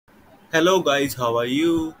Hello guys, how are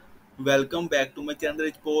you? Welcome back to my channel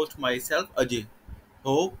Therichpost. Myself Ajay.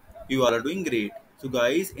 Hope you all are doing great. So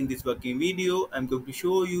guys, in this working video, I'm going to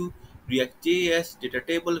show you Reactjs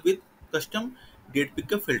Datatable with custom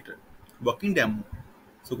Datepicker filter working demo.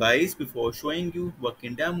 So guys, before showing you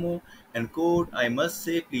working demo and code, I must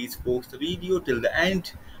say please watch the video till the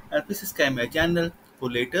end and please subscribe my channel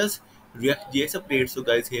for latest React.js updates. So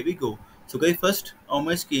guys, here we go. So guys, first on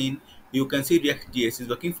my screen, you can see React.js is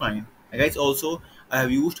working fine. And guys, also I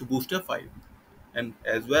have used Booster 5, and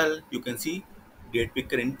as well you can see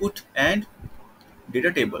Datepicker input and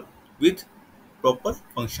data table with proper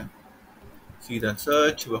function. See the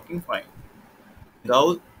search working fine.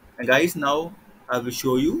 Now, and guys, now I will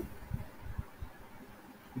show you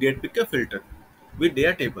date picker filter with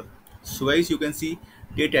data table. So guys, you can see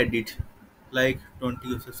date edit like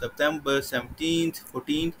 20th of September, 17th,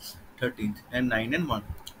 14th, 13th, and 9 and 1.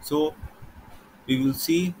 So we will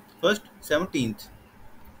see first 17th.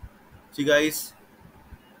 See guys,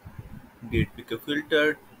 date picker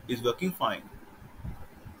filter is working fine.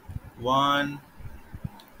 1,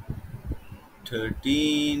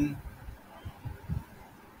 13,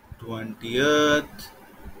 20th,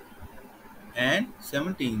 and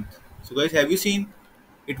 17th. So guys, have you seen?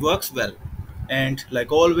 It works well. And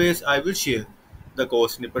like always, I will share the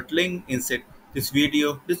code snippet link inside this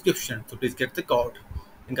video description. So please get the code.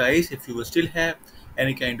 And guys, if you will still have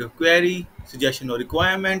any kind of query, suggestion or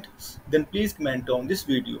requirement, then please comment on this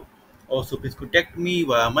video. Also, please contact me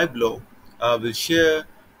via my blog. I will share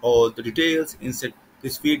all the details inside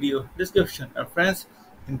this video description. And friends,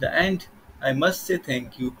 in the end, I must say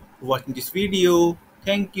thank you for watching this video.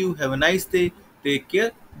 Thank you. Have a nice day. Take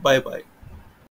care. Bye bye.